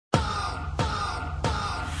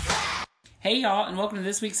Hey y'all, and welcome to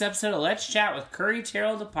this week's episode of Let's Chat with Curry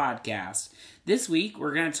Terrell, the podcast. This week,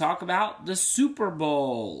 we're going to talk about the Super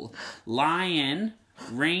Bowl, lion,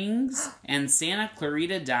 rings, and Santa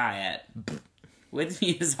Clarita Diet. With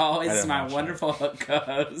me, as always, is my wonderful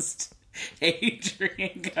co-host,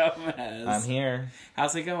 Adrian Gomez. I'm here.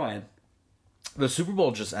 How's it going? The Super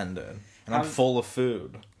Bowl just ended, and I'm full of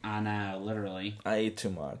food. I know, literally. I ate too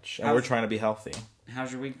much, and we're trying to be healthy.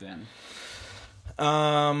 How's your week been?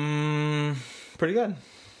 Pretty good.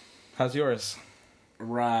 How's yours?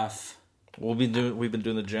 Rough. We've been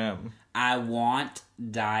doing the gym. I want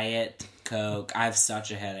Diet Coke. I have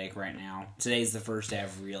such a headache right now. Today's the first day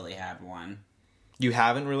I've really had one. You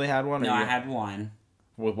haven't really had one? No, I had one.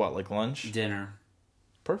 With what, like lunch? Dinner.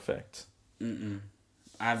 Perfect.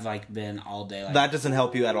 I've been all day that doesn't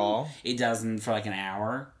help you at all? It doesn't for an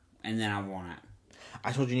hour, and then I want it.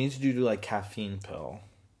 I told you need to do caffeine pill.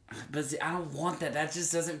 But see, I don't want that. That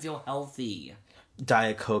just doesn't feel healthy.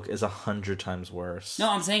 Diet Coke is 100 times worse. No,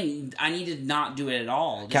 I'm saying I need to not do it at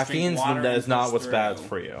all. Caffeine is not what's bad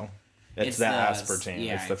for you. It's the aspartame.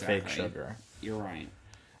 Yeah, it's the fake sugar. You're right.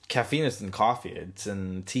 Caffeine is in coffee. It's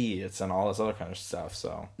in tea. It's in all this other kind of stuff.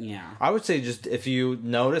 So yeah, I would say just if you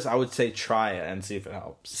notice, I would say try it and see if it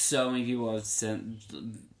helps. So many people have sent.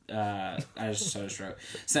 I just had a stroke.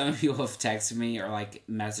 So many people have texted me or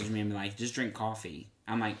messaged me and been like, "Just drink coffee."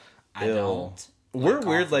 I'm like, I don't. We're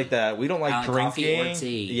weird like that. We don't like drinking. Coffee or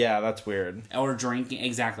tea. Yeah, that's weird. Or drinking,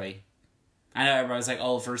 exactly. I know everybody's like,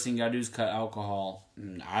 "Oh, first thing you gotta do is cut alcohol."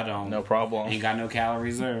 I don't. No problem. Ain't got no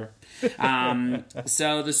calories there.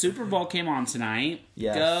 So the Super Bowl came on tonight.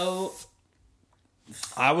 Yes. Go.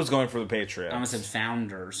 I was going for the Patriots. I almost said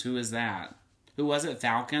Founders. Who is that? Who was it?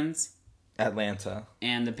 Falcons? Atlanta.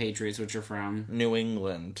 And the Patriots, which are from? New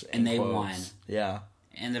England. And they won. Yeah.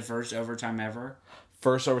 In the first overtime ever?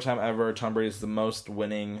 First overtime ever. Tom Brady's the most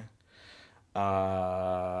winning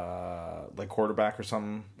quarterback or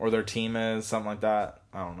something. Or their team is, something like that.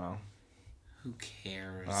 I don't know. Who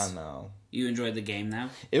cares? I know. You enjoyed the game, though?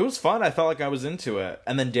 It was fun. I felt like I was into it.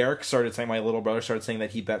 And then Derek started saying, my little brother started saying that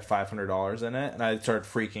he bet $500 in it. And I started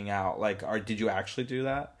freaking out. Did you actually do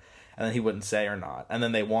that? And then he wouldn't say or not. And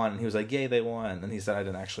then they won. And he was like, yay, they won. And he said, I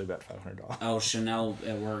didn't actually bet $500. Oh, Chanel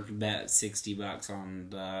at work bet $60 on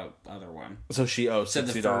the other one. So she owes $60? So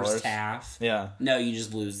the first half. Yeah. No, you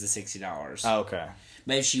just lose the $60. Oh, okay.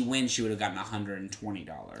 But if she wins, she would have gotten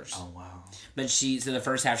 $120. Oh, wow. But so the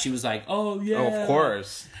first half, she was like, oh, yeah. Oh, of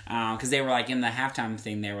course. Because they were in the halftime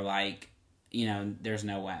thing, they were like, there's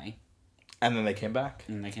no way. And then they came back.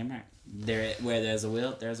 And they came back. Where there's a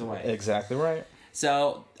will, there's a way. Exactly right.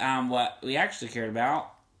 So, what we actually cared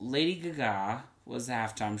about, Lady Gaga was the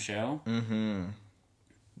halftime show. Mm-hmm.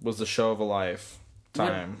 Was the show of a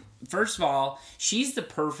lifetime. First of all, she's the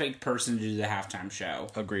perfect person to do the halftime show.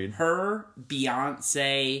 Agreed. Her,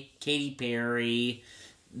 Beyonce, Katy Perry,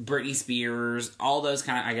 Britney Spears, all those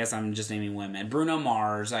kind of, I guess I'm just naming women. Bruno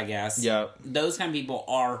Mars, I guess. Yep. Those kind of people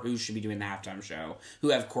are who should be doing the halftime show. Who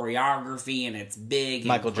have choreography and it's big and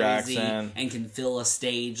Michael crazy Jackson. And can fill a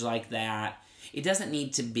stage like that. It doesn't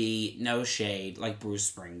need to be, no shade, like Bruce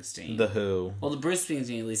Springsteen. The Who. Well, the Bruce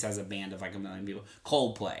Springsteen at least has a band of 1 million people.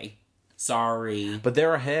 Coldplay. Sorry. But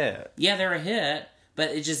they're a hit. Yeah, they're a hit,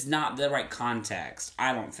 but it's just not the right context,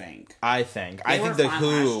 I don't think. I think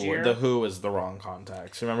the Who is the wrong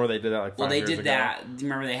context. Remember they did that 5 years ago? Well, they did that.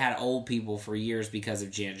 Remember they had old people for years because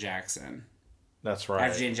of Janet Jackson. That's right.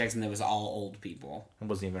 After Janet Jackson, it was all old people. It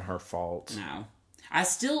wasn't even her fault. No. I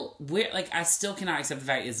still cannot accept the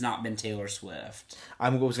fact it's not been Taylor Swift. I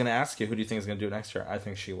was going to ask you, who do you think is going to do it next year? I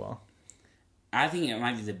think she will. I think it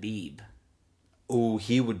might be the Beeb. Ooh,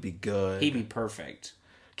 he would be good. He'd be perfect.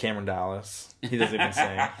 Cameron Dallas. He doesn't even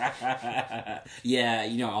sing. Yeah,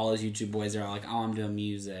 all those YouTube boys are like, oh, I'm doing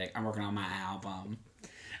music. I'm working on my album.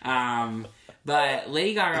 But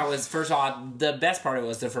Lady Gaga was, first of all, the best part of it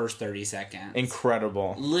was the first 30 seconds.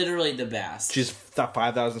 Incredible. Literally the best. She's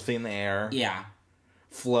 5,000 feet in the air. Yeah.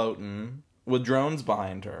 Floating. With drones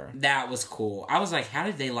behind her. That was cool. I was like, how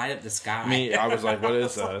did they light up the sky? I was like, what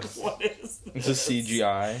is this? What is this? It's a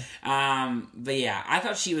CGI. But yeah, I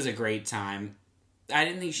thought she was a great time. I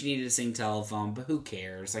didn't think she needed to sing Telephone, but who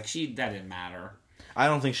cares? That didn't matter. I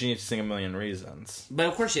don't think she needs to sing A Million Reasons. But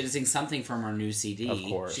of course she had to sing something from her new CD. Of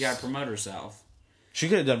course. She got to promote herself. She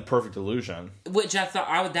could have done Perfect Illusion. Which I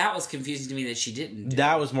thought, that was confusing to me that she didn't do.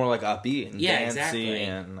 That was more upbeat and dancey exactly.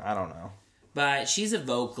 And I don't know. But she's a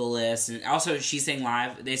vocalist, and also she sang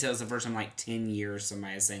live. They said it was the first time in 10 years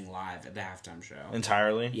somebody sang live at the halftime show.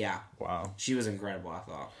 Entirely? Yeah. Wow. She was incredible, I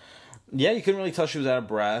thought. Yeah, you couldn't really tell she was out of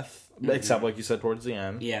breath, except like you said towards the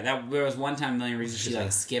end. Yeah, there was one time, a million reasons she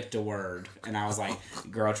like skipped a word, and I was like,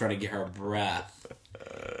 "Girl, trying to get her breath."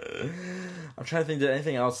 I'm trying to think, did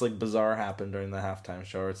anything else like bizarre happen during the halftime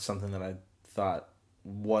show, or it's something that I thought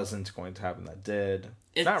wasn't going to happen that did?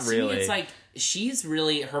 Not really. It's like she's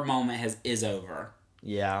really her moment is over.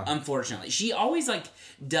 Yeah. Unfortunately, she always like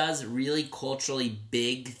does really culturally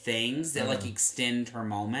big things that like extend her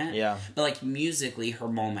moment. Yeah. But like musically, her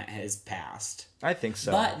moment has passed. I think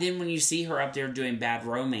so. But then when you see her up there doing Bad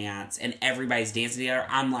Romance and everybody's dancing together,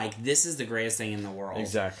 I'm like, this is the greatest thing in the world.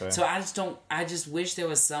 Exactly. So I just wish there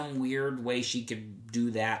was some weird way she could do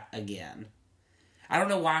that again. I don't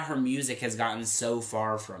know why her music has gotten so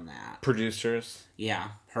far from that. Producers. Yeah.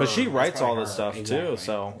 But she writes all this stuff too,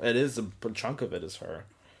 so it is a chunk of it is her.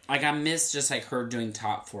 Like, I miss just, like, her doing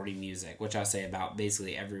top 40 music, which I say about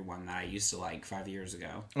basically everyone that I used to like 5 years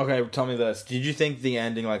ago. Okay, tell me this. Did you think the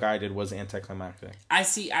ending, like I did, was anticlimactic? I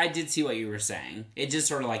did see what you were saying. It just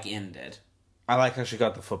sort of, like, ended. I like how she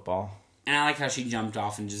got the football. And I like how she jumped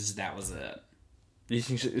off and just, that was it. You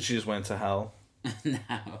think she just went to hell?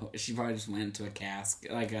 No, she probably just went to a cask,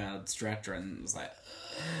 like a stretcher, and was like...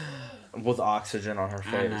 With oxygen on her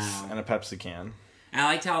face and a Pepsi can. And I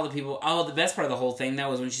liked how all the people... Oh, the best part of the whole thing, though,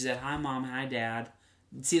 was when she said, "Hi, Mom. Hi, Dad."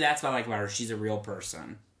 See, that's what I like about her. She's a real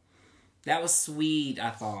person. That was sweet, I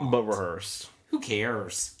thought. But rehearsed. Who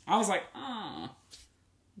cares? I was like, oh.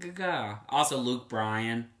 Gaga. Also, Luke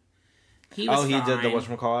Bryan. He was he fine. did the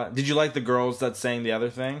whatchamacallit. Did you like the girls that sang the other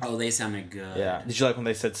thing? Oh, they sounded good. Yeah. Did you like when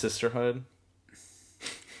they said sisterhood?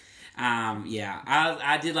 Yeah.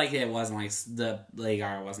 I did like that it wasn't like the Lady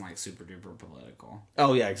Gaga wasn't like super duper political.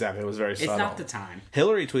 Oh yeah, exactly. It was very subtle. It's not the time.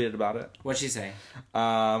 Hillary tweeted about it. What'd she say?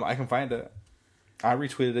 I can find it. I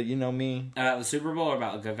retweeted it. You know me. About the Super Bowl or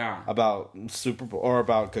about Gaga? About Super Bowl or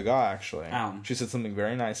about Gaga actually. Oh. She said something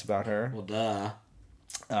very nice about her. Well, duh.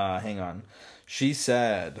 Hang on. She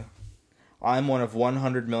said, "I'm one of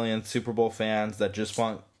 100 million Super Bowl fans that just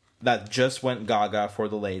went Gaga for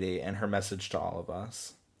the lady and her message to all of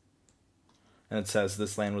us." And it says,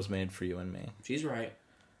 "This land was made for you and me." She's right.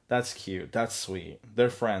 That's cute. That's sweet. They're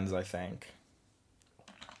friends, I think.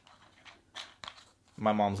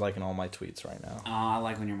 My mom's liking all my tweets right now. Oh, I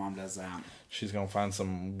like when your mom does that. She's going to find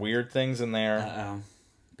some weird things in there. Uh-oh.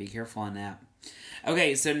 Be careful on that.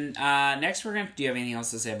 Okay, so next we're going to... Do you have anything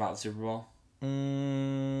else to say about the Super Bowl?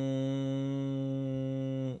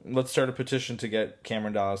 Let's start a petition to get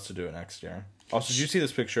Cameron Dallas to do it next year. Also, did you see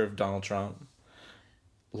this picture of Donald Trump?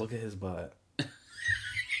 Look at his butt.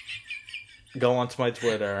 Go onto my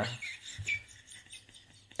Twitter.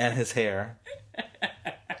 And his hair.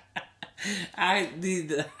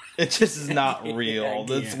 It just is not real.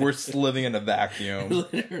 We're living in a vacuum.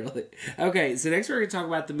 Literally. Okay, so next we're going to talk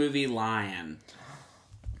about the movie Lion.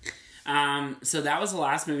 So that was the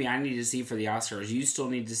last movie I needed to see for the Oscars. You still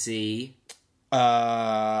need to see...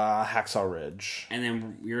 Hacksaw Ridge. And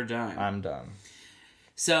then you're done. I'm done.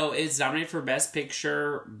 So it's nominated for Best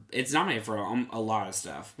Picture. It's nominated for a lot of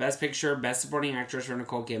stuff. Best Picture, Best Supporting Actress for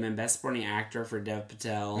Nicole Kidman, Best Supporting Actor for Dev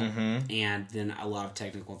Patel, and then a lot of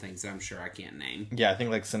technical things that I'm sure I can't name. Yeah, I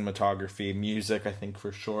think like cinematography, music, I think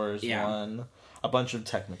for sure is one. A bunch of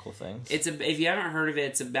technical things. If you haven't heard of it,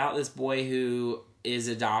 it's about this boy who is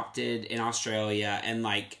adopted in Australia and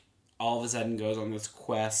like all of a sudden goes on this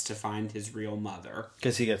quest to find his real mother.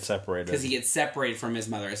 Because he gets separated. Because he gets separated from his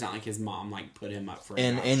mother. It's not like his mom like put him up for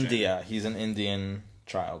in adoption. India. He's an Indian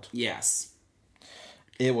child. Yes.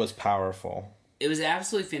 It was powerful. It was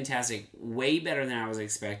absolutely fantastic. Way better than I was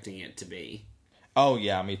expecting it to be. Oh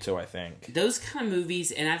yeah, me too, I think. Those kind of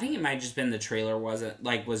movies, and I think it might just been the trailer was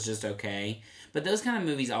just okay, but those kind of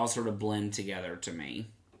movies all sort of blend together to me.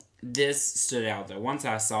 This stood out though. Once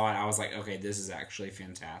I saw it, I was like, okay, this is actually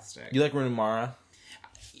fantastic. You like Rooney Mara?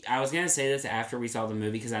 I was going to say this after we saw the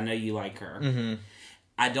movie because I know you like her. Mm-hmm.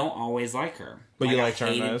 I don't always like her. But you liked her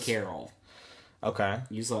in hated this? Carol. Okay.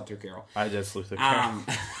 You slept through Carol. I did sleep through Carol.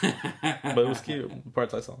 But it was cute. The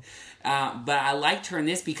parts I saw. But I liked her in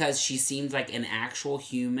this because she seems like an actual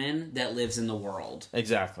human that lives in the world.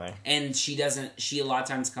 Exactly. And she a lot of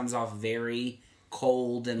times comes off very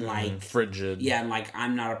cold and like frigid. Yeah, and like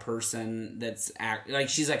I'm not a person that's like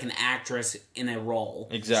she's like an actress in a role.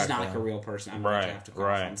 Exactly. She's not like a real person. I'm right. Gonna have to cough.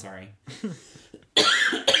 Right. I'm sorry.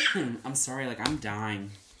 I'm sorry. Like I'm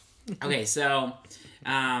dying. Okay, so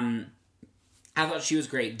I thought she was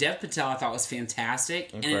great. Dev Patel I thought was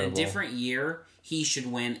fantastic. Incredible. And in a different year he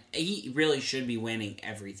should win. He really should be winning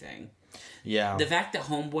everything. Yeah. The fact that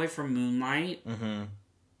Homeboy from Moonlight. Mm-hmm.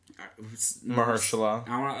 Mahershala.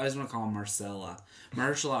 I always want to call him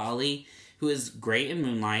Mahershala Ali, who is great in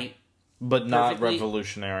Moonlight. But not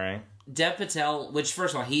revolutionary. Dev Patel, which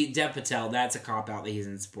first of all, Dev Patel, that's a cop-out that he's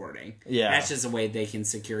in supporting. Yeah. That's just a way they can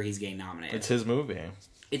secure he's getting nominated. It's his movie.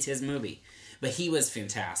 It's his movie. But he was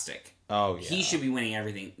fantastic. Oh, yeah. He should be winning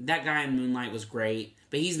everything. That guy in Moonlight was great,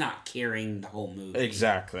 but he's not carrying the whole movie.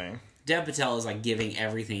 Exactly. Dev Patel is like giving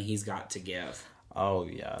everything he's got to give. Oh,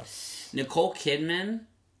 yes. Nicole Kidman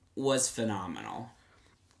was phenomenal.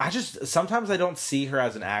 Sometimes I don't see her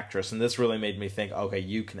as an actress, and this really made me think, okay,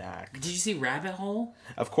 you can act. Did you see Rabbit Hole?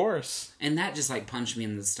 Of course. And that just like punched me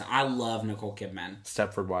in the stomach. I love Nicole Kidman.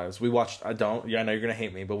 Stepford Wives. We watched, I know you're going to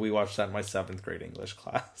hate me, but we watched that in my 7th grade English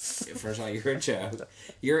class. First of all, you're a joke.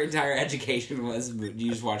 Your entire education was you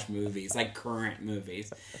just watch movies, like current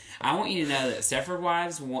movies. I want you to know that Stepford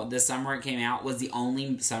Wives, the summer it came out, was the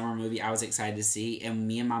only summer movie I was excited to see, and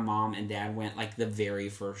me and my mom and dad went like the very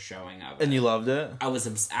first showing of it. And you loved it?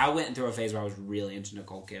 I went through a phase where I was really into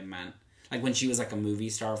Nicole Kidman. Like when she was like a movie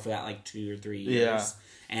star for that like 2 or 3 years. Yeah.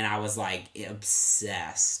 And I was like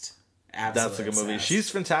obsessed. Absolutely That's a good movie. She's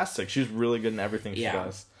fantastic. She's really good in everything she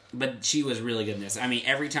does. But she was really good in this. I mean,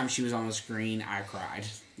 every time she was on the screen, I cried.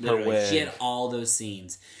 Her wig. She had all those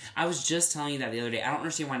scenes. I was just telling you that the other day. I don't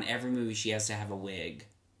understand why in every movie she has to have a wig.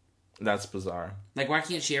 That's bizarre. Like, why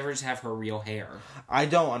can't she ever just have her real hair? I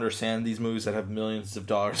don't understand these movies that have millions of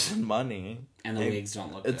dollars in money. And the wigs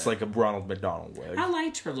don't look It's good. like a Ronald McDonald wig. I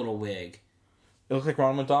liked her little wig. It looked like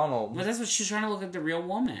Ronald McDonald. But that's what she was trying to look like the real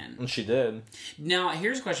woman. And she did. Now,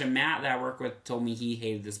 here's a question. Matt, that I work with, told me he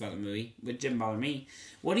hated this about the movie, which didn't bother me.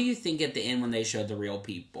 What do you think at the end when they showed the real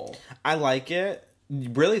people? I like it.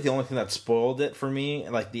 Really, the only thing that spoiled it for me,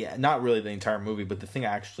 like not really the entire movie, but the thing I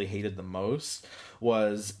actually hated the most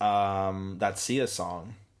was that Sia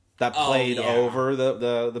song that played over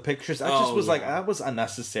the pictures. That just was like, that was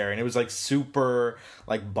unnecessary, and it was like super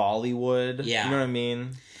like Bollywood. Yeah, you know what I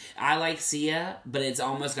mean. I like Sia, but it's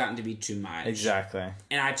almost gotten to be too much. Exactly.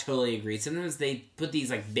 And I totally agree. Sometimes they put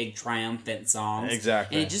these like big triumphant songs.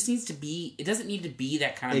 Exactly. And it just needs to be, it doesn't need to be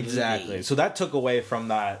that kind of movie. So that took away from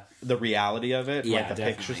the reality of it, like the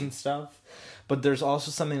definitely. pictures and stuff. But there's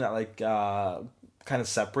also something that like kind of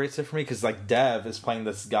separates it from me, because like Dev is playing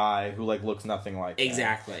this guy who like looks nothing like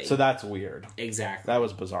Exactly. him. So that's weird. Exactly. That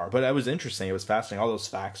was bizarre, but it was interesting. It was fascinating. All those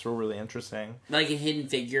facts were really interesting. Like in Hidden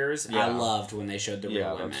Figures, I loved when they showed the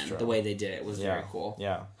real women. That's true. The way they did it was very cool.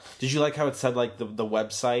 Yeah. Did you like how it said like the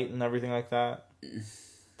website and everything like that?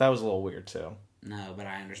 That was a little weird too. No, but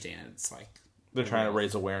I understand it. It's like they're trying to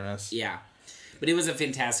raise awareness. Yeah. But it was a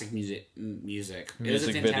fantastic music. It was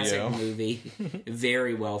a fantastic video. movie.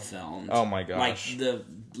 Very well filmed. Oh my gosh.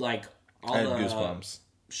 Like all I had the goosebumps.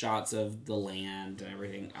 shots of the land and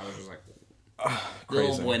everything. I was just like, the Crazy.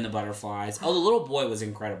 little boy and the butterflies. Oh, the little boy was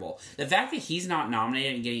incredible. The fact that he's not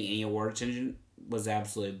nominated and getting any award attention was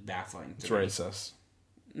absolutely baffling. It's racist.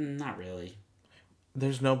 Not really.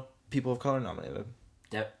 There's no people of color nominated.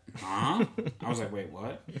 Huh? I was like, wait,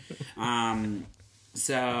 what?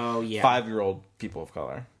 So, yeah. 5-year-old people of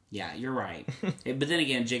color. Yeah, you're right. But then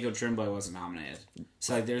again, Jacob Tremblay wasn't nominated.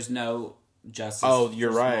 So, like, there's no justice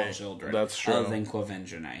you're for right. small children. That's true. Other than Quentin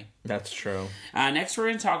Genet. That's true. Next, we're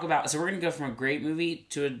going to talk about... So, we're going to go from a great movie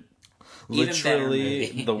to a Literally even better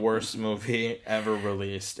movie. the worst movie ever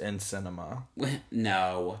released in cinema.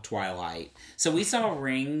 No, Twilight. So, we saw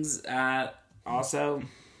Rings, also...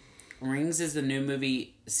 Rings is the new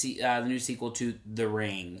movie, the new sequel to The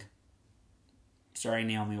Ring. Starring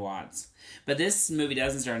Naomi Watts. But this movie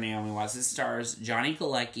doesn't star Naomi Watts. It stars Johnny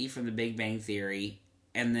Galecki from The Big Bang Theory,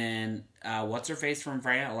 and then what's-her-face from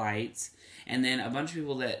Friday Night Lights, and then a bunch of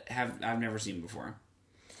people that I've never seen before.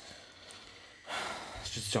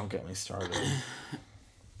 Just don't get me started.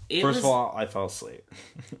 First of all, I fell asleep.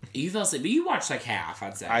 You fell asleep, but you watched like half,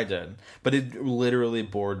 I'd say. I did. But it literally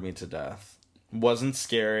bored me to death. Wasn't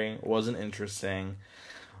scary, wasn't interesting.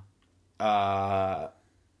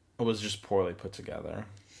 It was just poorly put together.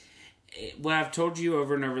 What I've told you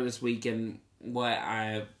over and over this week, and what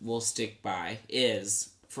I will stick by,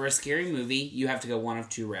 is for a scary movie, you have to go one of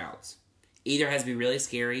two routes. Either it has to be really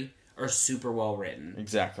scary or super well written.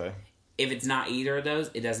 Exactly. If it's not either of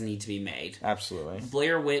those, it doesn't need to be made. Absolutely.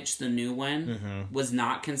 Blair Witch, the new one, was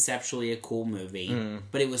not conceptually a cool movie,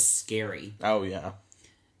 but it was scary. Oh, yeah.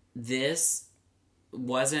 This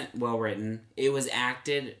wasn't well written. It was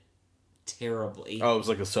acted terribly. Oh, it was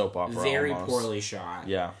like a soap opera. Very almost. poorly shot.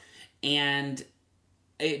 Yeah. And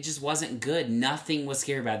it just wasn't good. Nothing was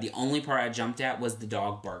scary about it. The only part I jumped at was the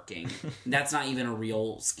dog barking. That's not even a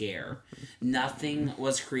real scare. Nothing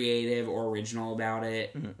was creative or original about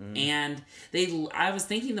it. And I was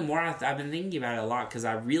thinking the more I've been thinking about it a lot, because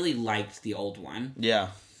I really liked the old one. Yeah.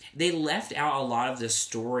 they left out a lot of the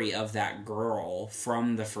story of that girl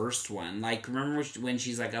from the first one. Like, remember when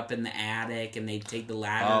she's like up in the attic and they take the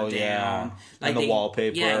ladder down? Yeah. Like and the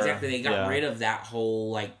wallpaper. Yeah, exactly. They got rid of that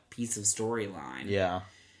whole like piece of storyline. Yeah.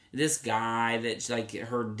 This guy that's like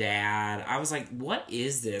her dad. I was like, what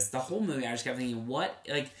is this? The whole movie, I just kept thinking,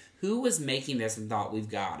 who was making this and thought we've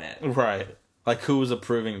got it? Right. Like, who was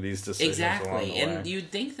approving these decisions? Exactly. And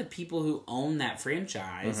you'd think the people who own that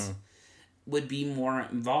franchise would be more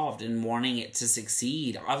involved in wanting it to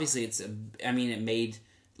succeed. Obviously, it made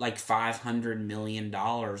like $500 million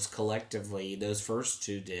collectively. Those first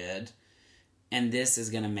two did. And this is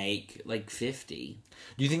going to make like 50.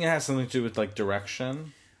 Do you think it has something to do with like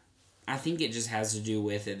direction? I think it just has to do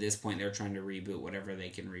with, at this point, they're trying to reboot whatever they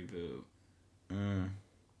can reboot.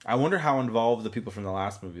 I wonder how involved the people from the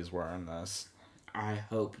last movies were in this. I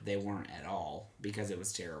hope they weren't at all, because it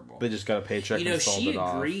was terrible. They just got a paycheck and sold it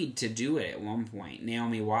off. She agreed to do it at one point.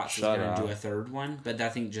 Naomi Watts was going to do a third one, but I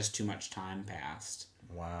think just too much time passed.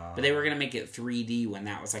 Wow. But they were going to make it 3D when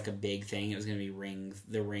that was like a big thing. It was going to be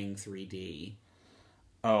the Ring 3D.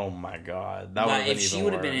 Oh my god, that would have been if she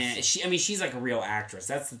would have been in it, she's like a real actress.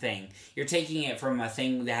 That's the thing. You're taking it from a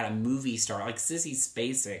thing that had a movie star, like Sissy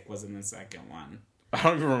Spacek was in the second one. I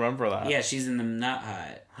don't even remember that. Yeah, she's in the Nut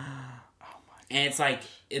Hut. Oh my god. And it's like,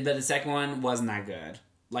 but the second one wasn't that good.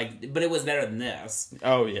 Like, but it was better than this.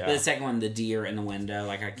 Oh yeah. But the second one, the deer in the window,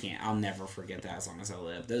 like I'll never forget that as long as I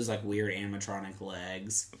live. Those like weird animatronic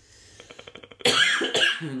legs.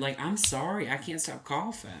 Like, I'm sorry, I can't stop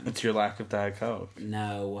coughing. It's your lack of Diet Coke.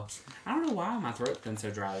 No, I don't know why my throat's been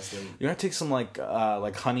so dry this week. You gotta take some like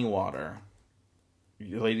honey water.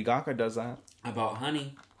 Lady Gaga does that. I bought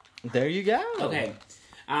honey. There you go. Okay.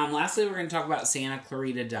 Lastly, we're going to talk about Santa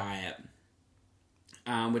Clarita Diet,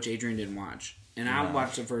 which Adrian didn't watch, and I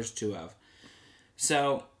watched the first two of.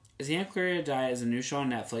 So, Santa Clarita Diet is a new show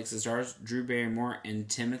on Netflix. It stars Drew Barrymore and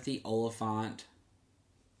Timothy Olyphant.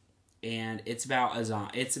 And it's about a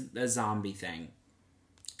zombie thing.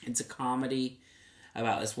 It's a comedy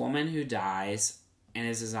about this woman who dies and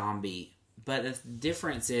is a zombie. But the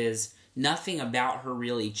difference is nothing about her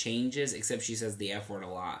really changes except she says the F word a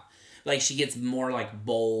lot. Like, she gets more like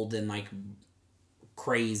bold and like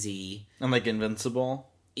crazy. And like invincible.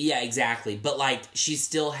 Yeah, exactly. But like, she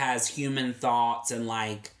still has human thoughts, and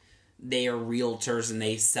like, they are realtors and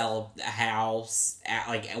they sell a house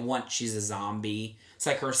once she's a zombie. It's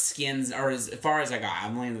like her skin's, or as far as I got,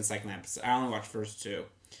 I'm only in the second episode. I only watched the first two.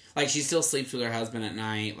 Like, she still sleeps with her husband at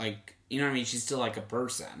night. Like, you know what I mean? She's still like a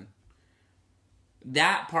person.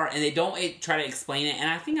 That part, and they don't try to explain it, and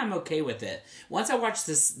I think I'm okay with it. Once I watched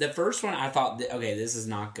the first one, I thought, okay, this is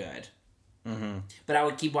not good. Mm-hmm. But I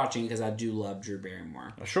would keep watching because I do love Drew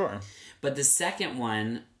Barrymore. Sure. But the second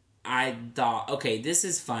one, I thought, okay, this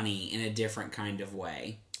is funny in a different kind of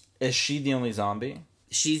way. Is she the only zombie?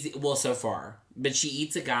 So far. But she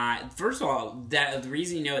eats a guy. First of all, the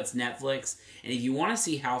reason you know it's Netflix, and if you want to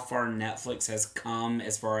see how far Netflix has come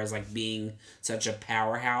as far as like being such a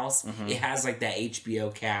powerhouse, it has like that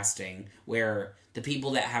HBO casting where the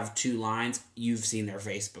people that have two lines, you've seen their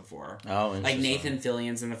face before. Oh, interesting. Like Nathan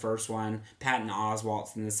Fillion's in the first one, Patton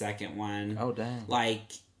Oswalt's in the second one. Oh, dang.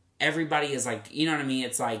 Like, everybody is like, you know what I mean?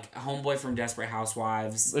 It's like Homeboy from Desperate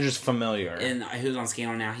Housewives. They're just familiar. And who's on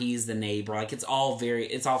Scandal now? He's the neighbor. Like, it's all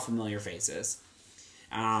familiar faces.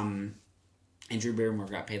 And Drew Barrymore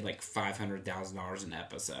got paid like $500,000 an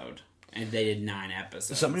episode. And they did 9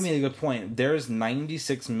 episodes. Somebody made a good point. There's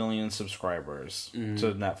 96 million subscribers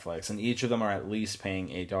to Netflix, and each of them are at least paying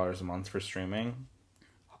 $8 a month for streaming.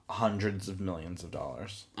 Hundreds of millions of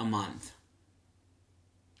dollars. A month.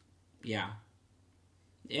 Yeah.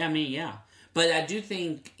 Yeah, I mean, yeah. But I do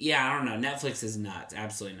think, I don't know. Netflix is nuts.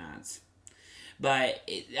 Absolutely nuts. But,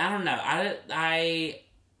 I don't know. I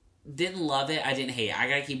didn't love it. I didn't hate it. I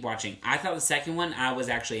gotta keep watching. I thought the second one I was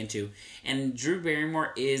actually into. And Drew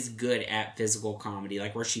Barrymore is good at physical comedy,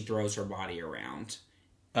 like where she throws her body around.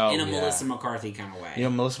 In a Melissa McCarthy kind of way. You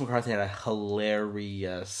know, Melissa McCarthy had a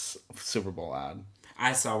hilarious Super Bowl ad.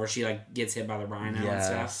 I saw where she like gets hit by the rhino and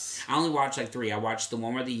stuff. I only watched like 3. I watched the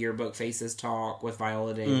one where the yearbook faces talk with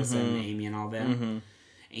Viola Davis and Amy and all them.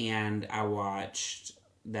 And I watched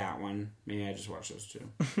that one. Maybe I just watched those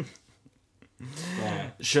 2.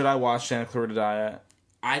 But should I watch Santa Clarita Diet?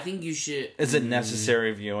 I think you should. Is it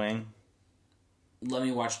necessary viewing? Let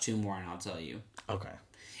me watch 2 more and I'll tell you. Okay.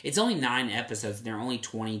 It's only 9 episodes and they're only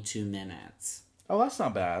 22 minutes. Oh, that's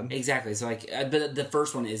not bad. Exactly. So like, but the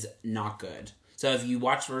first one is not good. So if you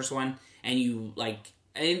watch the first one and you like,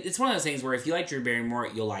 and it's one of those things where if you like Drew Barrymore,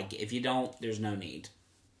 you'll like it. If you don't, there's no need.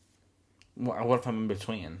 What if I'm in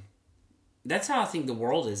between? That's how I think the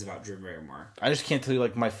world is about Drew Barrymore. I just can't tell you,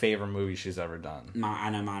 like, my favorite movie she's ever done. I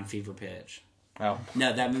know mine, Fever Pitch. Oh.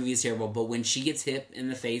 No, that movie is terrible. But when she gets hit in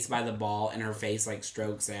the face by the ball and her face, like,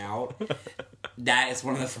 strokes out, that is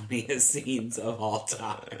one of the funniest scenes of all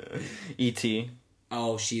time. E.T.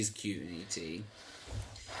 Oh, she's cute in E.T.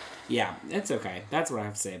 Yeah, it's okay. That's what I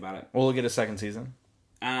have to say about it. Will it get a second season?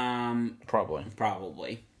 Probably.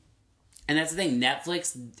 And that's the thing.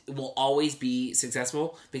 Netflix will always be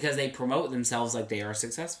successful because they promote themselves like they are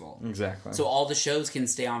successful. Exactly. So all the shows can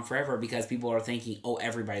stay on forever because people are thinking, oh,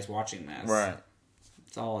 everybody's watching this. Right.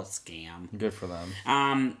 It's all a scam. Good for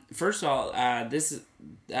them. First of all,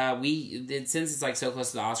 since it's like so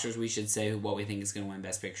close to the Oscars, we should say what we think is going to win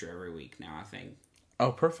Best Picture every week now, I think.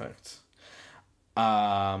 Oh, perfect.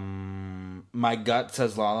 My gut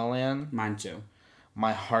says La La Land. Mine too.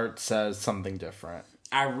 My heart says something different.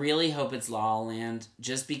 I really hope it's La La Land,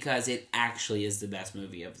 just because it actually is the best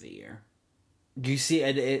movie of the year. You see,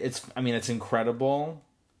 it's incredible,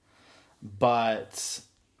 but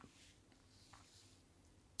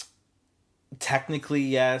technically,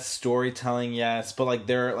 yes, storytelling, yes, but, like,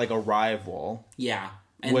 they're, like, a rival. Yeah,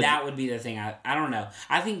 and that would be the thing. I don't know.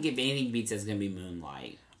 I think if anything beats it, it's going to be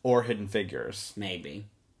Moonlight. Or Hidden Figures. Maybe.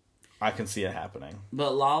 I can see it happening.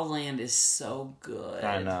 But La La Land is so good.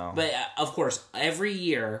 I know. But, of course, every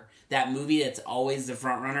year, that movie that's always the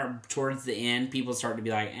front runner, towards the end, people start to be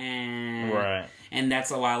like, eh. Right. And that's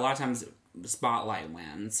why a lot of times Spotlight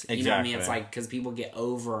wins. Exactly. You know what I mean? It's like, because people get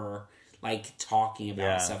over, like, talking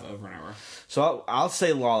about stuff over and over. So I'll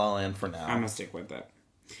say La La Land for now. I'm going to stick with it.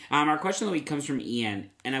 Our question of the week comes from Ian.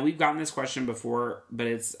 And we've gotten this question before, but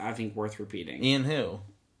it's, I think, worth repeating. Ian who?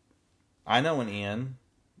 I know an Ian.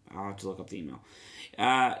 I'll have to look up the email.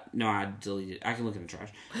 No, I deleted it. I can look in the trash.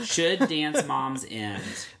 Should Dance Moms end?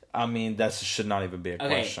 I mean, that should not even be a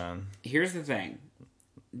question. Here's the thing.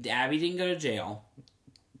 Abby didn't go to jail.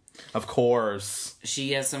 Of course.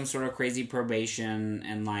 She has some sort of crazy probation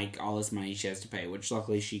and, like, all this money she has to pay, which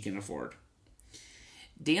luckily she can afford.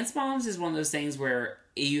 Dance Moms is one of those things where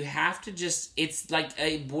you have to just... It's like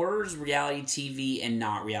a borders reality TV and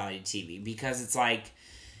not reality TV, because it's like...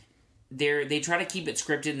 They try to keep it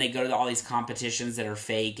scripted and they go to all these competitions that are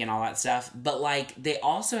fake and all that stuff. But, like, they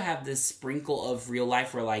also have this sprinkle of real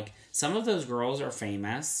life where, like, some of those girls are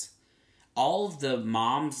famous. All of the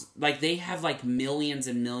moms, like, they have, like, millions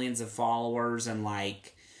and millions of followers and,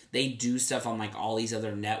 like, they do stuff on, like, all these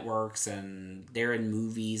other networks and they're in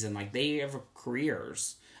movies and, like, they have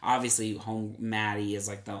careers. Obviously, Home Maddie is,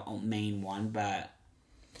 like, the main one, but...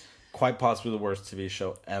 Quite possibly the worst TV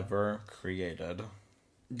show ever created.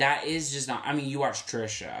 That is just not... I mean, you watch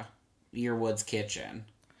Trisha, Yearwood's Kitchen.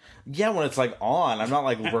 Yeah, when it's, like, on. I'm not,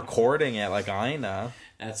 like, recording it like Ina.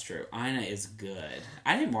 That's true. Ina is good.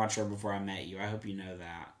 I didn't watch her before I met you. I hope you know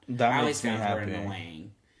that. I always found her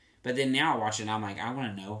annoying. But then now I watch it and I'm like, I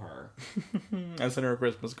want to know her. I sent her a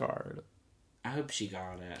Christmas card. I hope she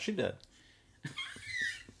got it. She did.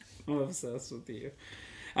 I'm obsessed with you.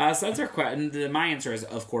 So that's our question. My answer is,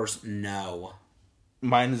 of course, no.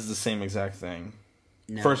 Mine is the same exact thing.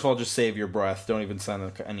 No. First of all, just save your breath. Don't even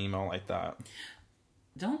send an email like that.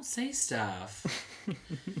 Don't say stuff.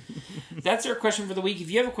 That's our question for the week.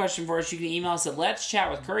 If you have a question for us, you can email us at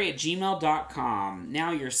letschatwithcurry@gmail.com.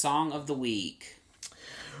 Now, your song of the week.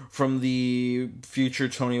 From the future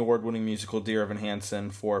Tony Award-winning musical Dear Evan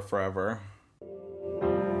Hansen, For Forever.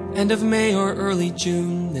 End of May or early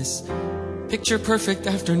June, this picture-perfect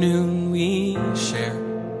afternoon we share.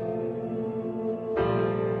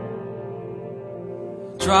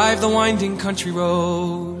 Drive the winding country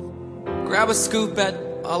road, grab a scoop at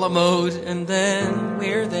a la mode, and then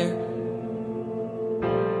we're there.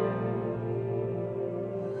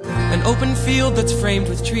 An open field that's framed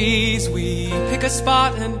with trees, we pick a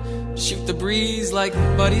spot and shoot the breeze like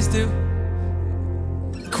buddies do.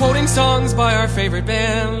 Quoting songs by our favorite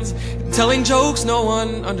bands, telling jokes no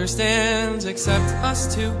one understands except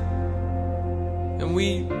us two. And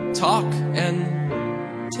we talk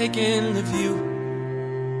and take in the view.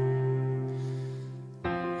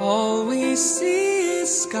 All we see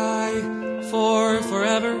is sky for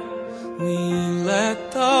forever. We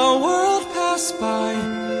let the world pass by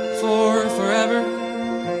for forever.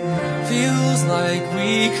 Feels like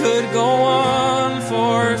we could go on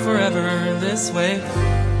for forever this way.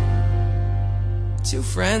 Two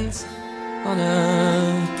friends on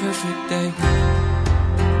a perfect day.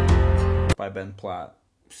 By Ben Platt.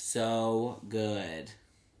 So good.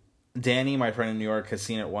 Danny, my friend in New York, has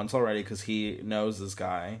seen it once already because he knows this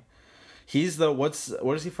guy. He's the, what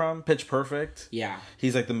is he from? Pitch Perfect? Yeah.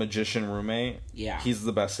 He's like the magician roommate. Yeah. He's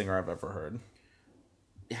the best singer I've ever heard.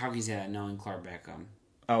 How can you say that knowing Clark Beckham?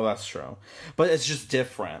 Oh, that's true. But it's just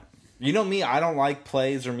different. You know me, I don't like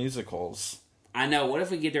plays or musicals. I know. What if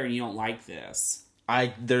we get there and you don't like this?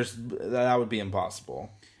 That would be impossible.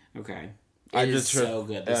 Okay. I It is just heard, so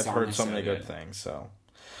good. The I've song heard is so many good things. So,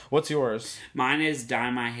 what's yours? Mine is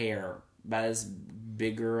Dye My Hair by this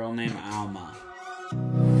big girl named Alma.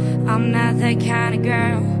 I'm not that kind of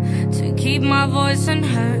girl to keep my voice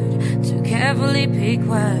unheard, to carefully pick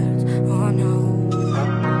words. Oh no,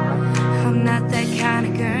 I'm not that kind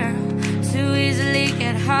of girl to easily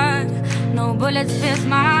get hurt. No bullets pierce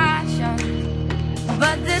my shirt.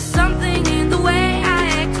 But there's something in the way I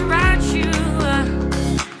act around you,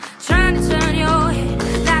 trying to turn your head,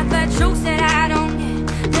 laugh at jokes that I don't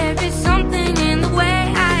get. There is something in the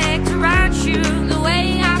way I act around you, the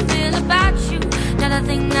way I feel about you. Not a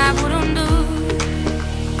thing I wouldn't do.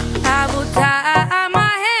 I will dye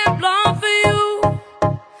my hair blonde for you.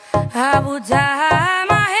 I will dye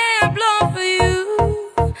my hair blonde for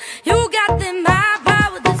you. You got them high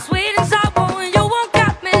power, the sweet and sour, and you won't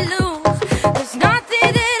got me loose. There's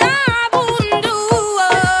nothing that I wouldn't do.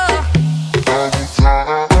 I will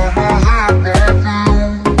dye my hair blonde for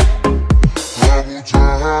you. I will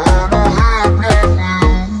dye my hair blonde for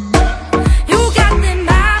you. You got them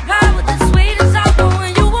high power, the sweet and sour,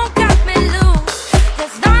 and you won't got me loose.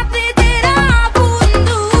 There's nothing that I wouldn't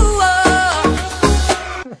do.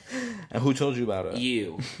 And who told you about it?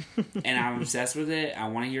 You. And I'm obsessed with it. I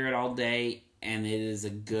want to hear it all day. And it is a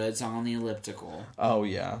good song on the elliptical. Oh,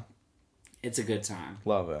 yeah. It's a good time.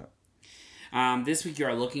 Love it. This week you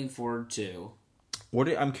are looking forward to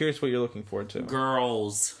I'm curious what you're looking forward to.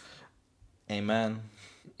 Girls. Amen.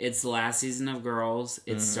 It's the last season of Girls.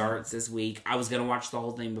 It starts this week. I was going to watch the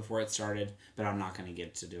whole thing before it started, but I'm not going to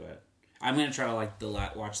get to do it. I'm going to try to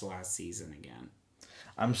watch the last season again.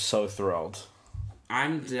 I'm so thrilled.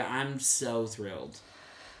 I'm so thrilled.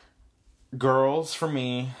 Girls, for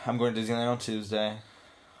me, I'm going to Disneyland on Tuesday.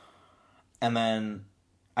 And then,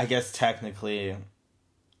 I guess technically,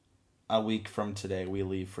 a week from today, we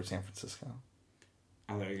leave for San Francisco.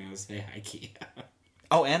 I thought you were going to say IKEA.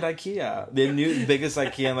 Oh, and IKEA. The new biggest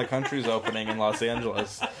IKEA in the country is opening in Los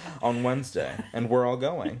Angeles on Wednesday. And we're all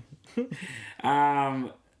going.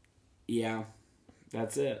 Yeah.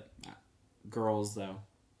 That's it. Girls, though.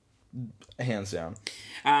 Hands down.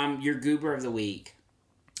 Your goober of the week.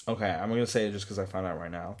 Okay, I'm going to say it just because I found out right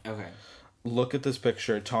now. Okay. Look at this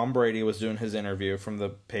picture. Tom Brady was doing his interview from the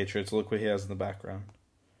Patriots. Look what he has in the background.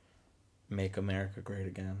 Make America Great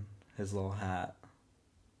Again. His little hat.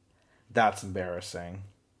 That's embarrassing.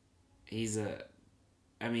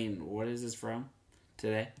 What is this from?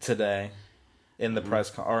 Today. In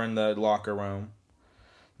the or in the locker room.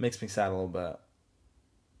 Makes me sad a little bit.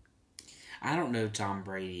 I don't know who Tom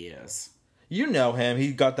Brady is. You know him.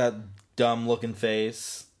 He got that dumb looking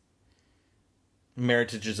face. Married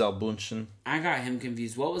to Gisele Bündchen. I got him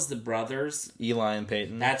confused. What was the brothers? Eli and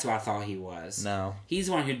Peyton. That's what I thought he was. No. He's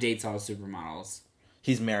the one who dates all the supermodels.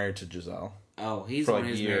 He's married to Giselle. Oh, he's For the one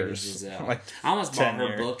who's married to years. Giselle. I almost bought her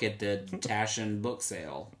years. book at the Taschen book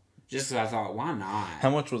sale. Just because I thought, why not? How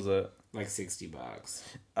much was it? Like $60.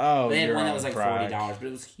 Oh, They had you're one that on was like crack. $40, but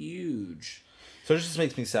it was huge. So it just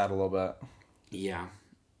makes me sad a little bit. Yeah.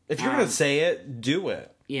 If you're going to say it, do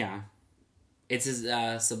it. Yeah. It's his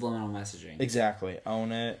subliminal messaging. Exactly.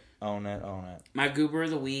 Own it, own it, own it. My goober of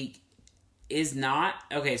the week is not...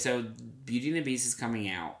 Okay, so Beauty and the Beast is coming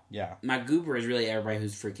out. Yeah. My goober is really everybody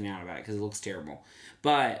who's freaking out about it because it looks terrible.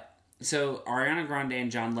 But... So, Ariana Grande and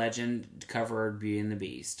John Legend covered Beauty and the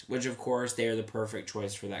Beast, which, of course, they are the perfect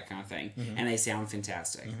choice for that kind of thing. Mm-hmm. And they sound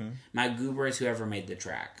fantastic. Mm-hmm. My goober is whoever made the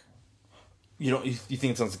track. You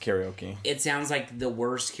think it sounds like karaoke? It sounds like the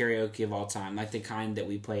worst karaoke of all time. Like the kind that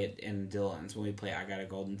we play in Dylan's when we play I Got a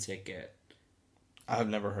Golden Ticket. I've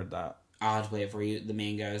never heard that. I'll have to play it for you. The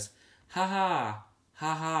man goes, ha ha,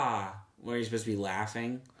 ha ha. Where you're supposed to be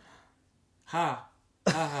laughing. Ha.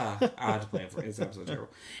 I'll have to play it for you. It's absolutely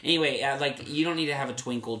terrible. Anyway, you don't need to have a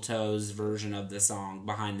Twinkle Toes version of the song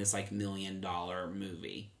behind this, $1 million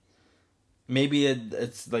movie. Maybe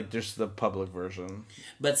it's like just the public version.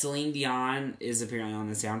 But Celine Dion is apparently on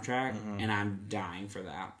the soundtrack, and I'm dying for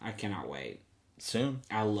that. I cannot wait. Soon.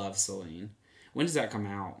 I love Celine. When does that come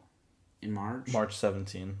out? In March? March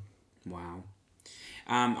 17. Wow.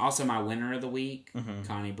 Also, my winner of the week,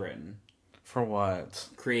 Connie Britton. For what?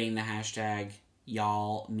 Creating the hashtag...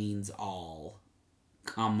 Y'all means all.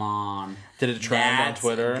 Come on. Did it trend on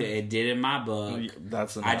Twitter? It did in my book.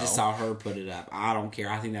 That's a no. I just saw her put it up. I don't care.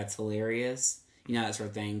 I think that's hilarious. You know that sort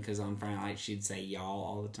of thing, because on Friday she'd say y'all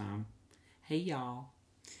all the time. Hey, y'all.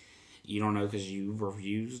 You don't know because you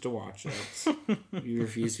refuse to watch it. You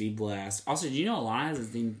refuse to be blessed. Also, did you know Alana has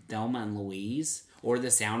his name Thelma and Louise? or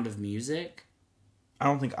The Sound of Music. I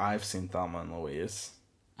don't think I've seen Thelma and Louise.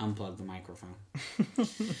 Unplug the microphone.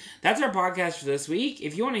 That's our podcast for this week.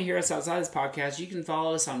 If you want to hear us outside this podcast, you can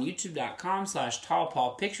follow us on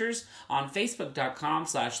youtube.com/tallpaulpictures, on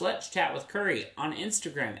facebook.com/let's chat with Curry, on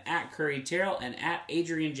Instagram @CurryTerrell and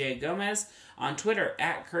 @Adrian J. Gomez, on Twitter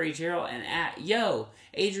 @CurryTerrell and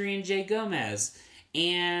 @Adrian J. Gomez.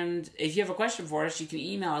 And if you have a question for us, you can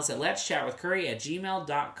email us at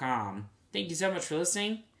letschatwithcurry@gmail.com. Thank you so much for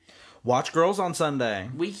listening. Watch Girls on Sunday.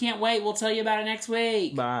 We can't wait. We'll tell you about it next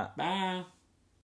week. Bye. Bye.